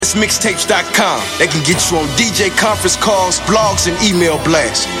MidwestMixtapes.com. They can get you on DJ conference calls, blogs, and email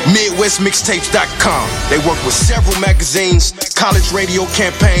blasts. MidwestMixtapes.com. They work with several magazines, college radio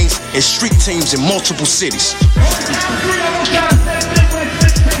campaigns, and street teams in multiple cities.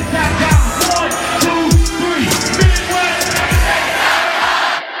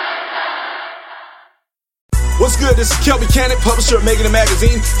 What's good? This is Kelby Cannon, publisher of Making It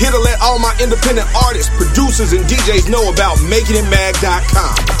Magazine, here to let all my independent artists, producers, and DJs know about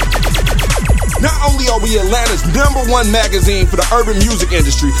MakingItMag.com. Not only are we Atlanta's #1 magazine for the urban music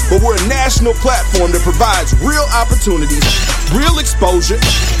industry, but we're a national platform that provides real opportunities, real exposure,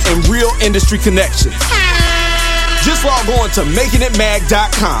 and real industry connections. Just log on to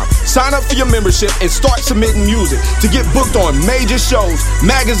MakingItMag.com, sign up for your membership, and start submitting music to get booked on major shows,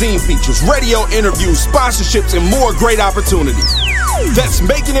 magazine features, radio interviews, sponsorships, and more great opportunities. That's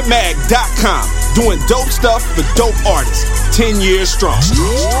MakingItMag.com, doing dope stuff for dope artists, 10 years strong.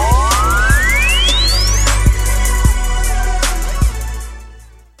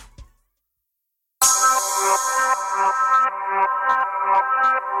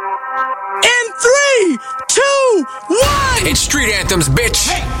 It's Street Anthems, bitch.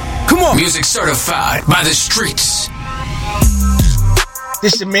 Hey, come on. Music certified by the streets.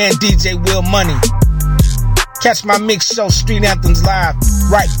 This your man DJ Will Money. Catch my mix show Street Anthems live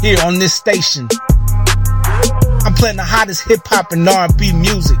right here on this station. I'm playing the hottest hip-hop and R&B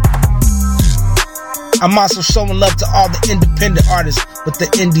music. I'm also showing love to all the independent artists with the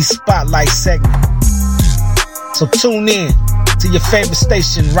Indie Spotlight segment. So tune in to your favorite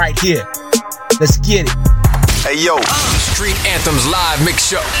station right here. Let's get it. Hey, yo. Street Anthems live mix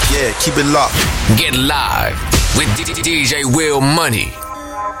show. Yeah, keep it locked. Get live with DJ Will Money.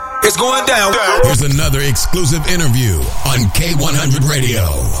 It's going down. Here's another exclusive interview on K100 Radio.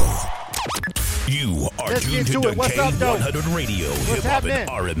 You are tuned to K100 Radio, hip-hop and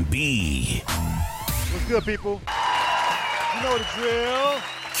R&B. What's good, people? You know the drill.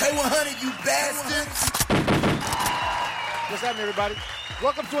 K100, you bastards. What's happening, everybody?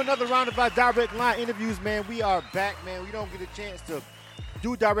 Welcome to another round of our direct line interviews, man. We are back, man. We don't get a chance to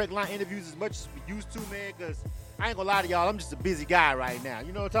do direct line interviews as much as we used to, man, because I ain't gonna lie to y'all, I'm just a busy guy right now.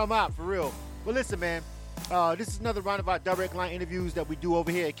 You know what I'm talking about? For real. But listen, man, this is another round of our direct line interviews that we do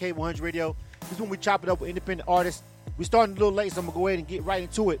over here at K100 Radio. This is when we chop it up with independent artists. We're starting a little late, so I'm gonna go ahead and get right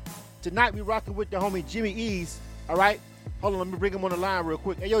into it. Tonight, we rocking with the homie Jimmy Ease, all right? Hold on, let me bring him on the line real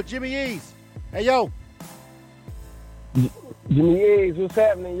quick. Hey, yo, Jimmy Ease. Hey, yo. Jimmy Ease, what's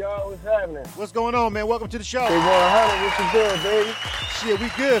happening, y'all? What's happening? What's going on, man? Welcome to the show. Hey, 100, what you doing, baby? Shit, we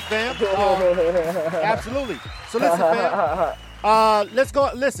good, fam. Absolutely. So listen, fam. Let's go.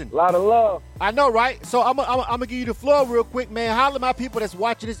 Listen. A lot of love. I know, right? So I'm gonna give you the floor real quick, man. Holler at my people that's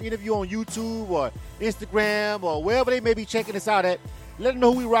watching this interview on YouTube or Instagram or wherever they may be checking this out at. Let them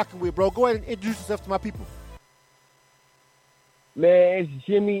know who we rocking with, bro. Go ahead and introduce yourself to my people. Man, it's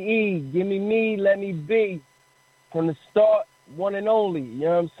Jimmy E. Give me me, let me be. From the start, one and only. You know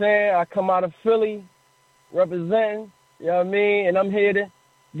what I'm saying? I come out of Philly, representing, you know what I mean? And I'm here to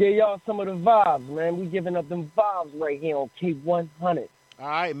give y'all some of the vibes, man. We giving up them vibes right here on K100. All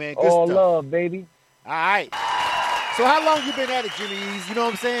right, man. Good All stuff. love, baby. All right. So how long you been at it, Jimmy Ease? You know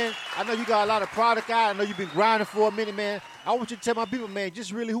what I'm saying? I know you got a lot of product out. I know you've been grinding for a minute, man. I want you to tell my people, man,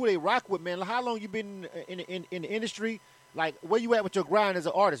 just really who they rock with, man. Like, how long you been in the industry? Like, where you at with your grind as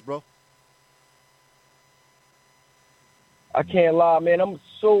an artist, bro? I can't lie, man. I'm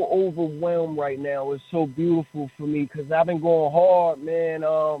so overwhelmed right now. It's so beautiful for me because I've been going hard, man,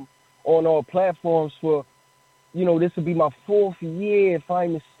 on our platforms for, you know, this will be my 4th year, if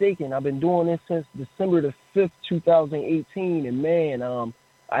I'm mistaken. I've been doing this since December the 5th, 2018. And, man,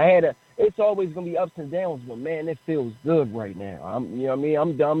 it's always going to be ups and downs, but, man, it feels good right now. You know what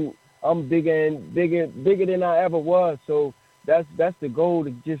I mean? I'm bigger than I ever was. So that's the goal,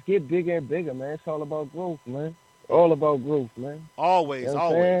 to just get bigger and bigger, man. It's all about growth, man. All about growth, man. Always, you know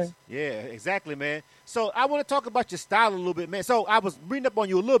always. Yeah, exactly, man. So I want to talk about your style a little bit, man. So I was reading up on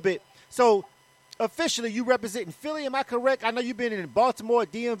you a little bit. So officially, you representing Philly, am I correct? I know you've been in Baltimore,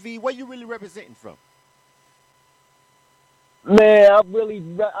 DMV. Where you really representing from? Man, I've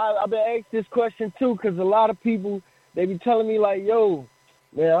been asked this question, too, because a lot of people, they be telling me, like, yo,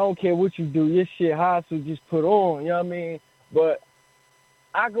 man, I don't care what you do. Your shit hot, so just put on. You know what I mean? But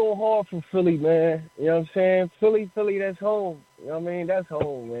I go hard for Philly, man. You know what I'm saying? Philly, that's home. You know what I mean? That's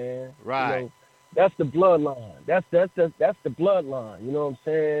home, man. Right. You know, that's the bloodline. That's the bloodline. You know what I'm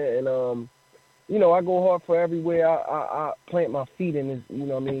saying? And you know, I go hard for everywhere I plant my feet in this, you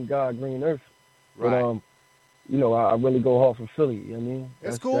know what I mean, God green earth. Right. But you know, I really go hard for Philly. You know what I mean?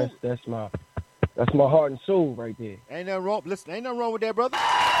 That's cool. That's my heart and soul right there. Ain't nothing wrong. Listen, ain't nothing wrong with that, brother.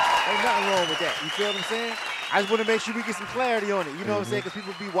 Ain't nothing wrong with that. You feel what I'm saying? I just want to make sure we get some clarity on it. You know what I'm saying? Because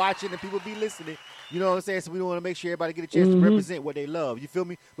people be watching and people be listening. You know what I'm saying? So we want to make sure everybody get a chance to represent what they love. You feel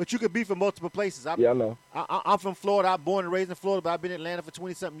me? But you could be from multiple places. Yeah, I know. I'm from Florida. I'm born and raised in Florida, but I've been in Atlanta for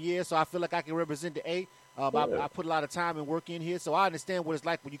 20-something years, so I feel like I can represent the A. I put a lot of time and work in here, so I understand what it's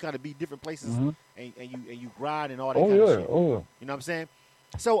like when you kind of be different places and you grind and all that kind of shit. Oh, yeah. You know what I'm saying?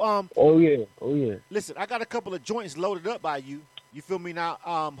 So Oh yeah. Listen, I got a couple of joints loaded up by you. You feel me now?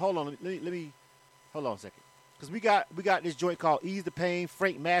 Hold on, let me hold on a second, because we got this joint called "Ease the Pain,"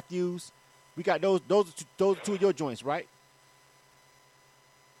 Frank Matthews. We got those are two of your joints, right?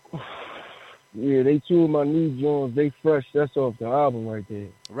 Yeah, they two of my new joints. They fresh. That's off the album right there.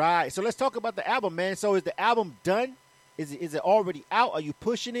 Right. So let's talk about the album, man. So is the album done? Is it already out? Are you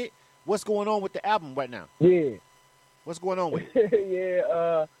pushing it? What's going on with the album right now? Yeah. What's going on with it?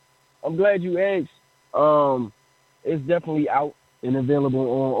 Yeah. I'm glad you asked. It's definitely out and available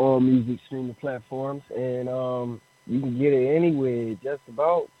on all music streaming platforms, and you can get it anywhere, just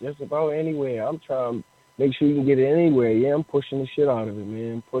about anywhere. I'm trying to make sure you can get it anywhere. Yeah, I'm pushing the shit out of it,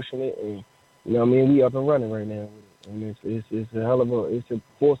 man. I'm pushing it, and you know what I mean? We up and running right now with it. And it's a hell of it's a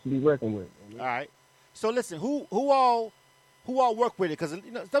force to be reckoned with. You know? All right. So listen, who all work with it? Because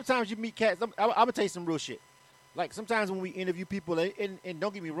sometimes you meet cats. I'm gonna tell you some real shit. Like sometimes when we interview people, and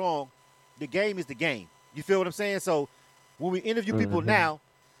don't get me wrong, the game is the game. You feel what I'm saying? So when we interview people now,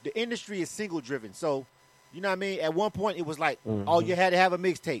 the industry is single driven. So you know what I mean? At one point it was like, oh, you had to have a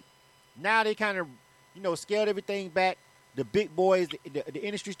mixtape. Now they kind of, scaled everything back. The big boys, the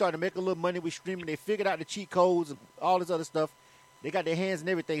industry started to make a little money with streaming. They figured out the cheat codes and all this other stuff. They got their hands in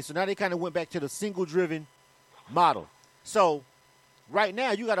everything. So now they kind of went back to the single-driven model. So right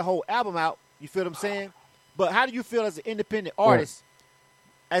now you got a whole album out. You feel what I'm saying? But how do you feel as an independent artist?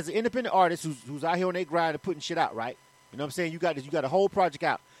 As an independent artist who's out here on their grind and putting shit out, right? You know what I'm saying? You got a whole project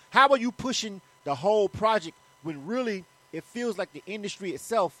out. How are you pushing the whole project when really it feels like the industry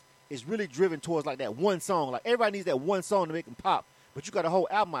itself is really driven towards like that one song? Like everybody needs that one song to make them pop, but you got a whole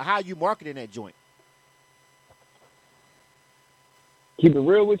album out. How are you marketing that joint? Keep it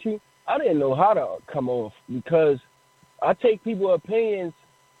real with you, I didn't know how to come off because I take people's opinions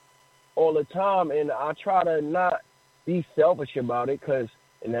all the time, and I try to not be selfish about it because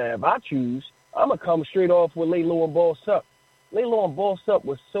if I choose, I'm going to come straight off with Lay Low and Boss Up. Lay Low and Boss Up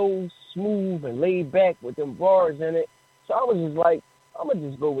was so smooth and laid back with them bars in it, so I was just like, I'm going to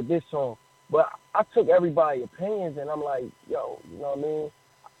just go with this song. But I took everybody's opinions, and I'm like, yo, you know what I mean?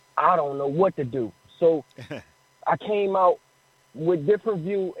 I don't know what to do. So I came out with different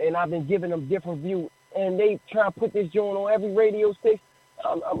view, and I've been giving them different view, and they try to put this joint on every radio station.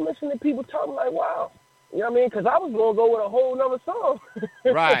 I'm listening to people talking like, wow. You know what I mean? Because I was going to go with a whole nother song.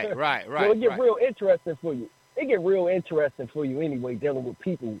 Right. So it get real interesting for you. It get real interesting for you anyway, dealing with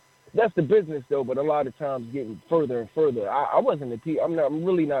people. That's the business, though, but a lot of times getting further and further. I'm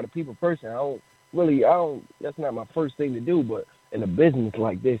really not a people person. That's not my first thing to do, but in a business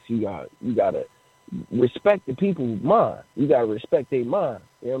like this, you got to respect the people's mind. You got to respect their mind.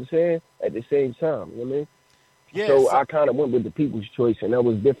 You know what I'm saying? At the same time, you know what I mean? Yeah, so I kind of went with the people's choice, and that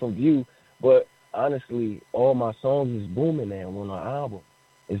was different view. But honestly, all my songs is booming now on the album.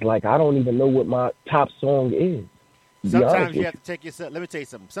 It's like I don't even know what my top song is. Sometimes you have to take yourself. Let me tell you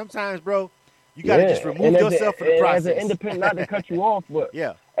something. Sometimes, bro, you got to just remove yourself from the process. As an independent, not to cut you off, but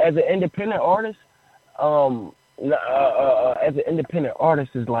yeah, as an independent artist,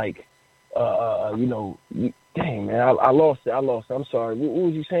 is like, dang man, I lost it. I'm sorry. What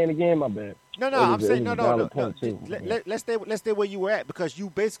was you saying again? My bad. No. I'm saying no. Let's stay where you were at, because you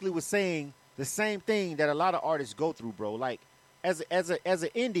basically were saying the same thing that a lot of artists go through, bro. Like as an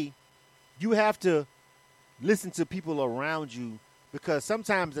indie, you have to listen to people around you, because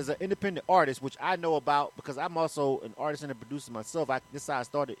sometimes as an independent artist, which I know about because I'm also an artist and a producer myself. This is how I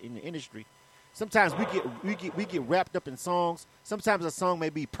started in the industry. Sometimes we get wrapped up in songs. Sometimes a song may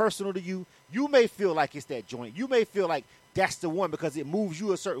be personal to you. You may feel like it's that joint. You may feel like that's the one because it moves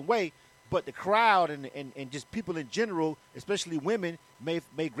you a certain way. But the crowd and just people in general, especially women,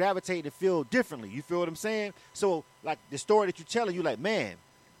 may gravitate and feel differently. You feel what I'm saying? So, like the story that you're telling, you like, man,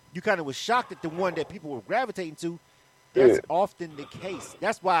 you kind of was shocked at the one that people were gravitating to. That's often the case.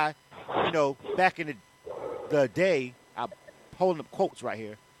 That's why, back in the day, I'm holding up quotes right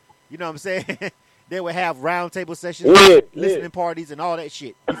here. You know what I'm saying? They would have roundtable sessions, listening parties, and all that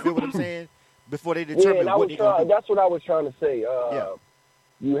shit. You feel what I'm saying? Before they determine what they're going to do. That's what I was trying to say.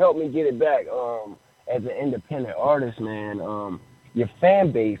 You helped me get it back. As an independent artist, man, your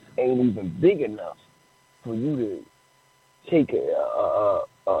fan base ain't even big enough for you to take a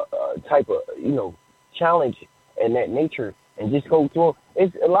type of, challenge and that nature and just go through.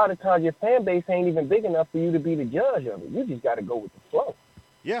 It's a lot of times your fan base ain't even big enough for you to be the judge of it. You just got to go with the flow.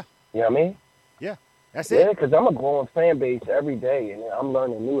 Yeah. You know what I mean? Yeah. That's it. Yeah, because I'm a growing fan base every day, and I'm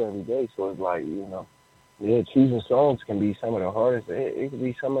learning new every day. So it's like, choosing songs can be some of the hardest. It can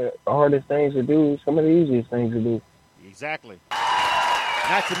be some of the hardest things to do, some of the easiest things to do. Exactly.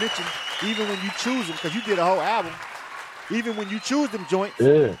 Not to mention, even when you choose them, because you did a whole album, even when you choose them joints,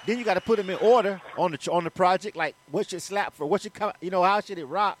 then you got to put them in order on the project. Like, what should slap for? What should come? How should it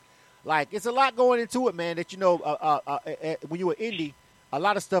rock? Like, it's a lot going into it, man. That when you were indie, a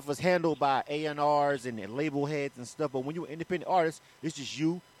lot of stuff was handled by A&Rs and label heads and stuff. But when you were independent artist, it's just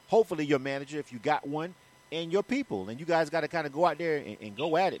you, hopefully your manager, if you got one, and your people, and you guys got to kind of go out there and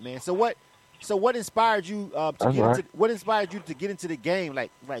go at it, man. So what inspired you What inspired you to get into the game?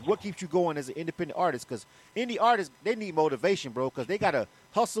 Like what keeps you going as an independent artist? Because indie artists, they need motivation, bro. Because they gotta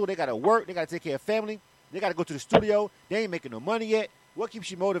hustle, they gotta work, they gotta take care of family, they gotta go to the studio. They ain't making no money yet. What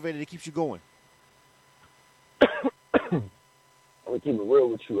keeps you motivated? It keeps you going. I'm gonna keep it real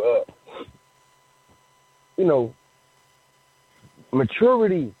with you.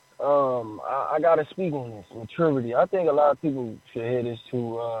 Maturity. I gotta speak on this. Maturity. I think a lot of people should hear this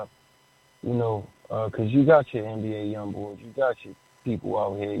too. Because you got your NBA young boys, you got your people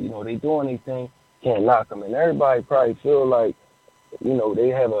out here. They doing their thing. Can't knock them, and everybody probably feel like, they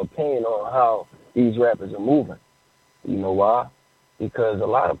have an opinion on how these rappers are moving. You know why? Because a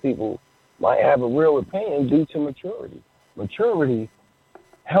lot of people might have a real opinion due to maturity. Maturity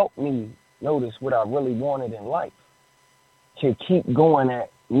helped me notice what I really wanted in life, to keep going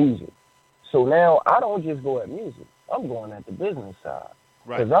at music. So now I don't just go at music. I'm going at the business side.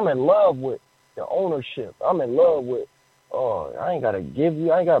 Because I'm in love with the ownership. I'm in love with, I ain't got to give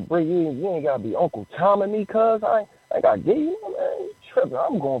you, I ain't got to bring you, you ain't got to be Uncle Tom and me, cuz I ain't got to give you, man, tripping.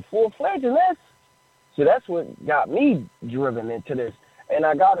 I'm going full-fledged in this. So that's what got me driven into this. And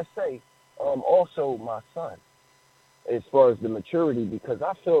I got to say, also my son, as far as the maturity, because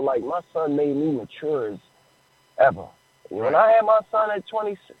I feel like my son made me mature as ever. When I had my son at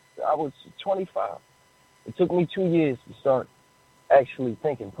 26, I was 25. It took me 2 years to start actually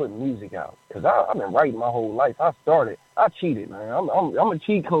thinking, putting music out. Because I've been writing my whole life. I cheated, man. I'm a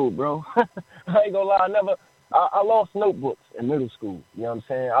cheat code, bro. I ain't gonna lie, I lost notebooks in middle school. You know what I'm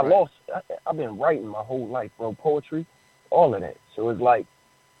saying? I've been writing my whole life, bro. Poetry, all of that. So it's like,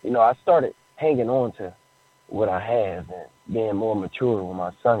 I started hanging on to what I have and being more mature when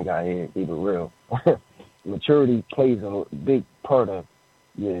my son got here, keep it real. Maturity plays a big part of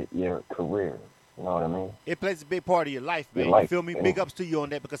your career. You know what I mean? It plays a big part of your life, man. You feel me? Big ups to you on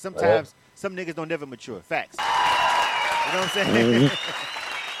that, because sometimes some niggas don't never mature. Facts. You know what I'm saying?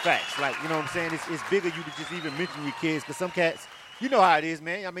 Facts. Like, you know what I'm saying? It's bigger you to just even mention your kids, because some cats, you know how it is,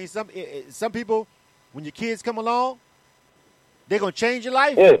 man. I mean, some people, when your kids come along, they're going to change your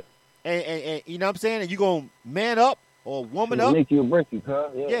life. Yeah. And you know what I'm saying? And you're going to man up or woman up. Make you or break you,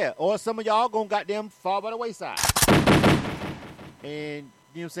 cuz. Yeah. Or some of y'all going to goddamn fall by the wayside. And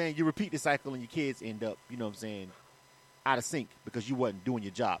you know what I'm saying? You repeat the cycle and your kids end up, you know what I'm saying, out of sync because you wasn't doing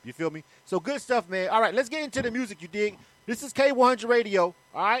your job. You feel me? So good stuff, man. All right, let's get into the music, you dig? This is K100 Radio,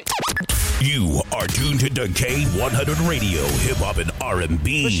 all right? You are tuned to K100 Radio, hip-hop and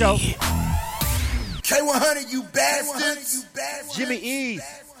R&B. For sure. K100, you bastards. Jimmy E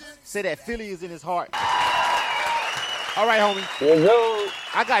said that Philly is in his heart. All right, homie. Hello.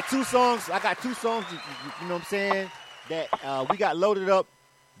 I got two songs, you know what I'm saying, that we got loaded up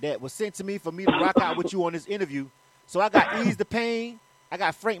that was sent to me for me to rock out with you on this interview. So I got Ease the Pain. I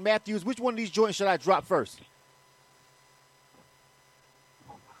got Frank Matthews. Which one of these joints should I drop first?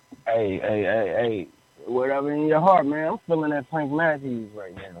 Hey. Whatever in your heart, man. I'm feeling that Frank Matthews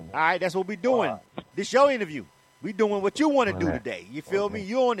right now. Man. All right, that's what we doing. This your interview. We doing what you want to do today. You feel me?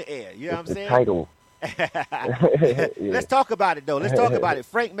 You on the air. You know what I'm saying? Title. Let's talk about it, though. Let's talk about it.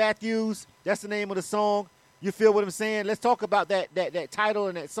 Frank Matthews, that's the name of the song. You feel what I'm saying? Let's talk about that title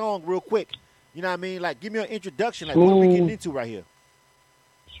and that song real quick. You know what I mean? Like, give me an introduction. Like, what are we getting into right here?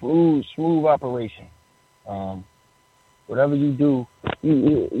 Smooth operation. Whatever you do,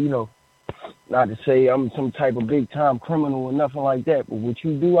 you know, not to say I'm some type of big-time criminal or nothing like that, but what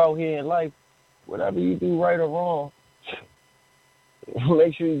you do out here in life, whatever you do right or wrong,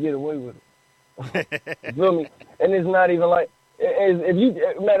 make sure you get away with it. You feel me? And it's not even like,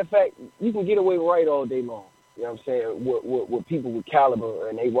 matter of fact, you can get away right all day long. You know what I'm saying? With people with caliber,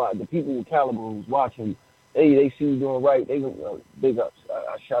 and the people with caliber who's watching you, they see you doing right. They big ups.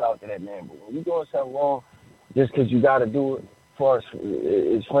 I shout out to that man. But when you're doing something wrong, just because you got to do it, as far as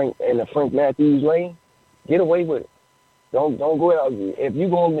it's Frank in the Frank Matthews lane, get away with it. Don't go out. If you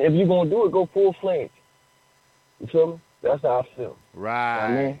gonna do it, go full fledged. You feel me? That's how I feel.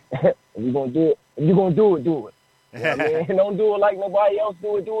 Right. You know what I mean? If you're gonna do it, do it. You know what I mean? Don't do it like nobody else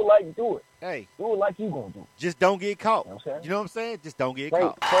do it. Do it. Hey. Do it like you gonna do it. Just don't get caught. You know what I'm saying? You know what I'm saying? Just don't get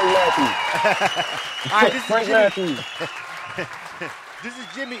caught. Frank Matthews. All right, this Frank is Matthews. This is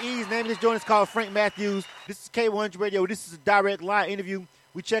Jimmy E's name. This joint is called Frank Matthews. This is K100 Radio. This is a direct line interview.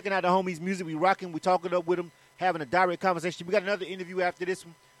 We checking out the homies' music. We rocking. We talking up with them, having a direct conversation. We got another interview after this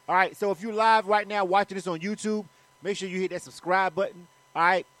one. All right, so if you're live right now watching this on YouTube, make sure you hit that subscribe button. All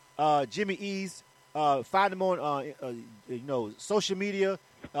right, Jimmy E's. Find them on social media.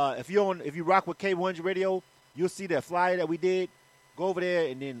 If you rock with K100 Radio, you'll see that flyer that we did. Go over there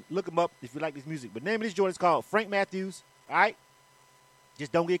and then look them up if you like this music. But the name of this joint is called Frank Matthews. All right,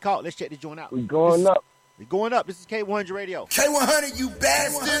 just don't get caught. Let's check this joint out. We're going up. We're going up. This is K100 Radio. K100, you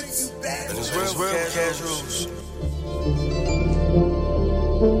bastards. And it's real cash rules.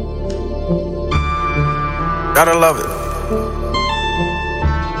 Gotta love it.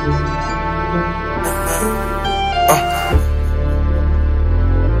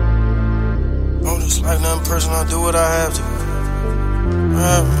 Oh, just like nothing personal, I do what I have to.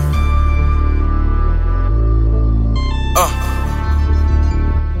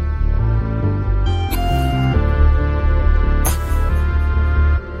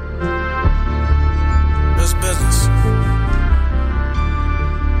 It's business.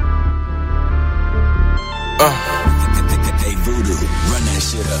 Hey, Voodoo, run that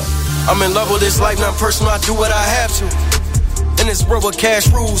shit up. I'm in love with this life, not personal, I do what I have to. In this world with cash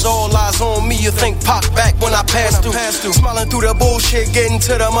rules, all eyes on me. You think pop back when I pass through. Smiling through the bullshit, getting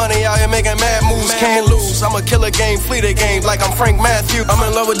to the money, out here making mad moves. Can't lose, I'm a killer game, flee the game like I'm Frank Matthews. I'm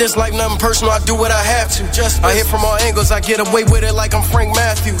in love with this life, nothing personal, I do what I have to. I hit from all angles, I get away with it like I'm Frank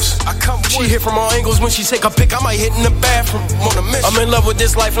Matthews. She hit from all angles, when she take a pic, I might hit in the bathroom. I'm in love with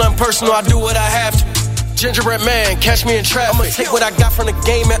this life, nothing personal, I do what I have to. Gingerbread man, catch me in traffic. I'ma take what I got from the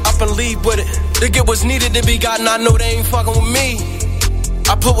game and up and leave with it. To get what's needed to be gotten, I know they ain't fucking with me.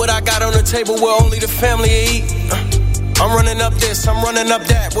 I put what I got on the table where only the family eat. I'm running up this, I'm running up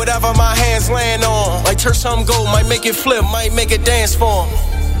that. Whatever my hands land on. Might turn something gold, might make it flip, might make it dance for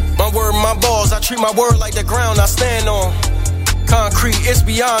 'em. My word, my balls, I treat my word like the ground I stand on. Concrete, it's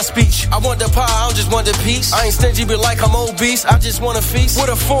beyond speech. I want the pie, I don't just want the piece. I ain't stingy, but like I'm obese, I just want a feast. With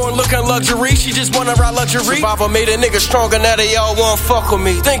a foreign looking luxury, she just wanna ride luxury. Survivor made a nigga stronger, now they all wanna fuck with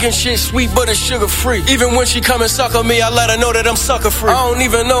me. Thinking shit sweet, but it's sugar free. Even when she come and suck on me, I let her know that I'm sucker free. I don't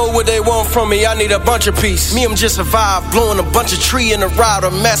even know what they want from me, I need a bunch of peace. Me, I'm just a vibe, blowing a bunch of tree in the ride,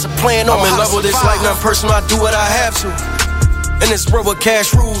 a massive plan on. I'm in love with this life, nothing personal, I do what I have to. In this world with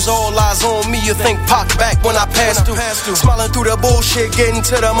cash rules, all eyes on me. You think pop back when I pass through. Smiling through the bullshit, getting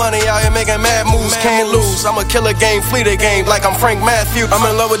to the money, out here making mad moves. Can't lose, I'm a killer game, flee the game like I'm Frank Matthews. I'm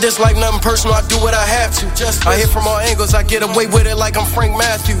in love with this life, nothing personal, I do what I have to. I hit from all angles, I get away with it like I'm Frank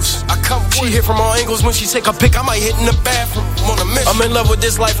Matthews. She hit from all angles, when she take a pic, I might hit in the bathroom. I'm in love with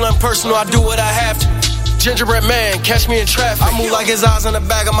this life, nothing personal, I do what I have to. Gingerbread man, catch me in traffic. I move like his eyes in the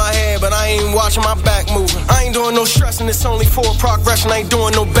back of my head, but I ain't watching my back moving. I ain't doing no stressing, it's only forward progression, I ain't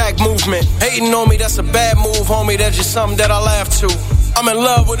doing no back movement. Hating on me, that's a bad move, homie, that's just something that I laugh to. I'm in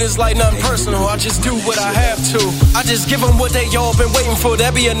love with this like nothing personal, I just do what I have to. I just give them what they all been waiting for,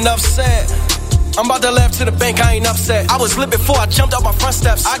 that be enough said. I'm about to laugh to the bank, I ain't upset. I was lit before I jumped up my front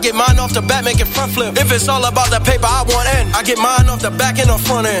steps. I get mine off the bat, make it front flip. If it's all about the paper, I want end. I get mine off the back and the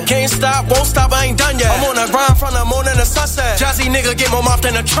front end. Can't stop, won't stop, I ain't done yet. I'm on the grind from the morning to sunset. Jazzy nigga get more mouth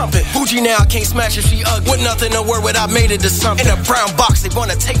than a trumpet. Bougie now, I can't smash if she ugly. With nothing to work with, I made it to something. In a brown box, they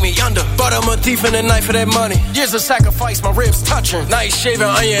wanna take me under. But I'm a thief and a knife for that money. Years of sacrifice, my ribs touching. Nice shaving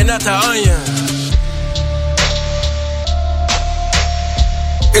onion, not the onion.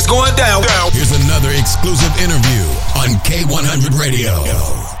 It's going down. Here's another exclusive interview on K100 Radio.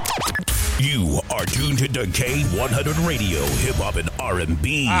 You are tuned to K100 Radio, hip hop and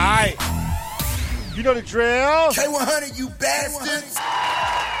R&B. All right. You know the drill. K100, you bastards.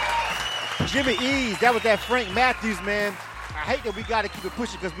 Jimmy E's. That was that Frank Matthews, man. I hate that we got to keep it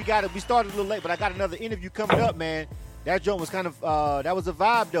pushing because we started a little late, but I got another interview coming up, man. That joint was kind of, that was a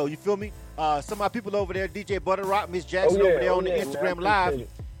vibe, though. You feel me? Some of my people over there, DJ Butter Rock, Miss Jackson over there on the Instagram Live.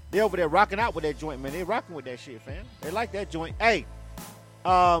 They over there rocking out with that joint, man. They rocking with that shit, fam. They like that joint. Hey,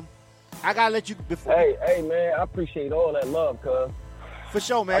 I gotta let you before. Hey, man, I appreciate all that love, cuz. For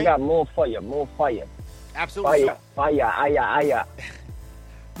sure, man. I got more fire. Absolutely. Fire.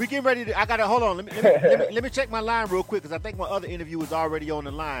 We getting ready to. I gotta hold on. Let me check my line real quick because I think my other interview is already on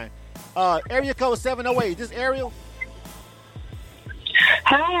the line. Area code 708. Is this Ariel?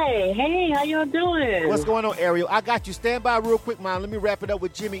 Hi, hey, how y'all doing? What's going on, Ariel? I got you. Stand by real quick, man. Let me wrap it up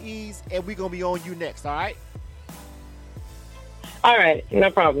with Jimmy E's, and we're going to be on you next, all right? All right,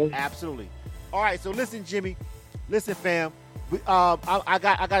 no problem. Absolutely. All right, so listen, Jimmy. Listen, fam. I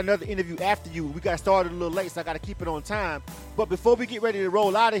got another interview after you. We got started a little late, so I got to keep it on time. But before we get ready to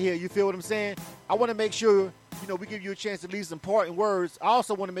roll out of here, you feel what I'm saying? I want to make sure, we give you a chance to leave some parting words. I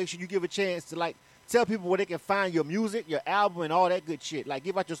also want to make sure you give a chance to, tell people where they can find your music, your album, and all that good shit.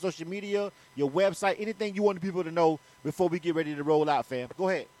 Give out your social media, your website, anything you want the people to know before we get ready to roll out, fam. Go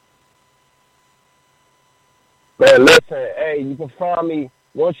ahead. Man, listen, hey, you can find me.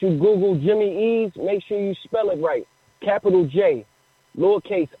 Once you Google Jimmy Ease, make sure you spell it right. Capital J,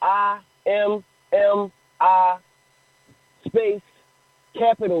 lowercase I, M, I, space,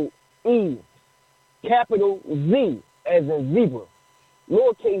 capital E, capital Z, as in zebra,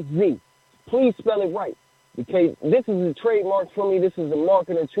 lowercase z. Please spell it right, because this is a trademark for me. This is a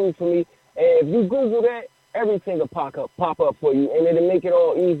marketing tool for me. And if you Google that, everything will pop up for you, and it'll make it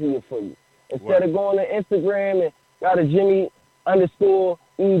all easier for you. Instead of going to Instagram and got a Jimmy_E.ZZ, you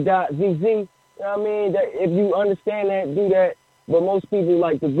know what I mean? That if you understand that, do that. But most people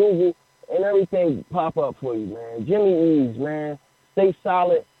like to Google, and everything pop up for you, man. Jimmy Ease, man. Stay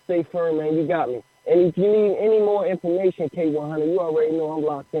solid, stay firm, man. You got me. And if you need any more information, K100, you already know I'm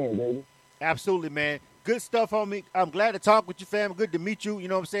locked in, baby. Absolutely, man. Good stuff, homie. I'm glad to talk with you, fam. Good to meet you, you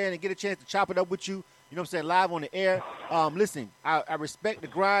know what I'm saying, and get a chance to chop it up with you, you know what I'm saying, live on the air. Listen, I respect the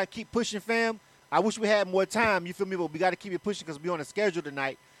grind. Keep pushing, fam. I wish we had more time, you feel me, but we got to keep it pushing because we're on a schedule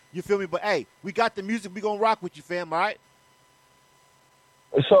tonight, you feel me? But, hey, we got the music. We going to rock with you, fam, all right?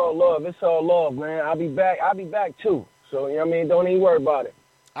 It's all love. It's all love, man. I'll be back, too. So, you know what I mean? Don't even worry about it.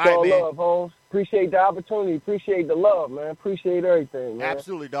 It's all man. Love, Holmes. Appreciate the opportunity. Appreciate the love, man. Appreciate everything, man.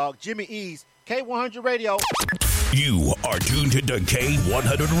 Absolutely, dog. Jimmy Ease, K100 Radio. You are tuned to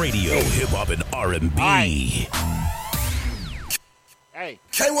K100 Radio, hip-hop and R&B. Hey.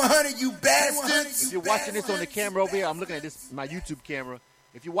 K100, you bastards. If you're watching this on the camera over here, I'm looking at my YouTube camera.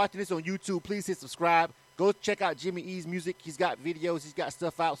 If you're watching this on YouTube, please hit subscribe. Go check out Jimmy E's music. He's got videos. He's got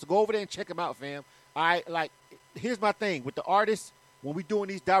stuff out. So go over there and check him out, fam. All right, here's my thing. With the artists, when we're doing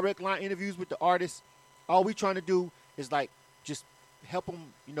these direct line interviews with the artists, all we trying to do is, just help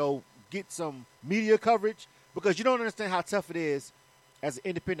them, get some media coverage. Because you don't understand how tough it is as an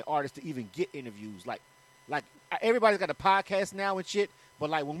independent artist to even get interviews. Like everybody's got a podcast now and shit. But,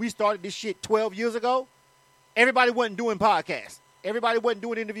 when we started this shit 12 years ago, everybody wasn't doing podcasts. Everybody wasn't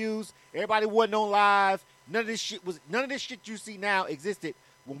doing interviews. Everybody wasn't on live. None of this shit you see now existed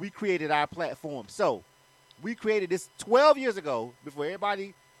when we created our platform. So we created this 12 years ago before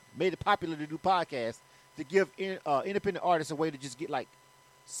everybody made it popular to do podcasts to give independent artists a way to just get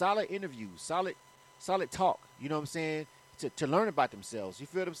solid interviews, solid talk. You know what I'm saying? To learn about themselves. You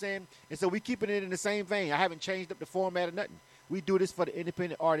feel what I'm saying? And so we keeping it in the same vein. I haven't changed up the format or nothing. We do this for the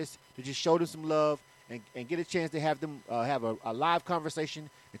independent artists to just show them some love and get a chance to have them have a live conversation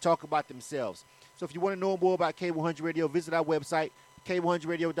and talk about themselves. So if you want to know more about K100 Radio, visit our website,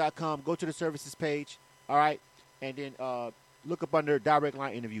 K100radio.com. Go to the services page, all right? And then look up under direct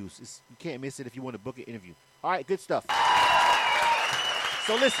line interviews. You can't miss it if you want to book an interview. All right, good stuff.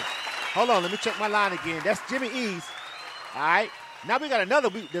 So listen, hold on. Let me check my line again. That's Jimmy Ease. All right. Now we got another.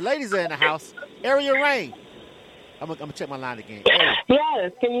 The ladies are in the house. Area Rain. I'm gonna check my line again. Area.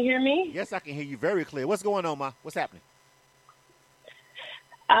 Yes. Can you hear me? Yes, I can hear you very clear. What's going on, Ma? What's happening?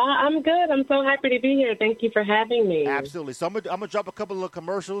 I'm good. I'm so happy to be here. Thank you for having me. Absolutely. So I'm gonna drop a couple of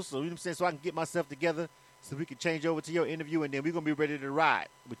commercials, so you know what I'm saying, so I can get myself together, so we can change over to your interview, and then we're gonna be ready to ride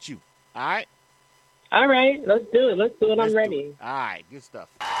with you. All right. All right. Let's do it. I'm ready. All right. Good stuff.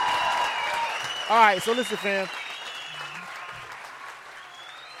 All right. So listen, fam.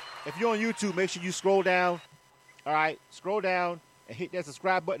 If you're on YouTube, make sure you scroll down. All right, scroll down and hit that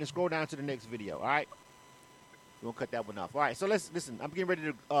subscribe button and scroll down to the next video. All right, we're gonna cut that one off. All right, so let's listen. I'm getting ready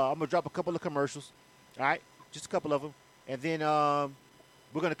to. I'm gonna drop a couple of commercials. All right, just a couple of them, and then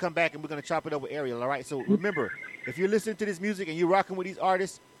we're gonna come back and we're gonna chop it over Ariel. All right. So remember, if you're listening to this music and you're rocking with these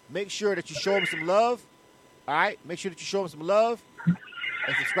artists, make sure that you show them some love. All right, make sure that you show them some love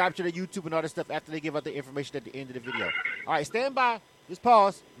and subscribe to their YouTube and all that stuff after they give out the information at the end of the video. All right, stand by. Just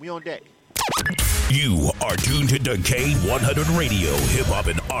pause. We on deck. You are tuned to K100 Radio, hip hop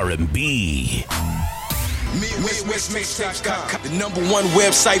and R&B. MidwestMixtapes.com, the #1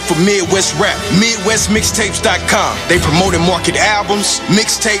 website for Midwest rap. MidwestMixtapes.com. They promote and market albums,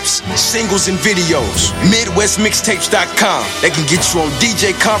 mixtapes, singles, and videos. MidwestMixtapes.com. They can get you on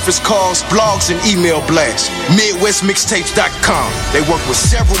DJ conference calls, blogs, and email blasts. MidwestMixtapes.com. They work with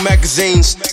several magazines.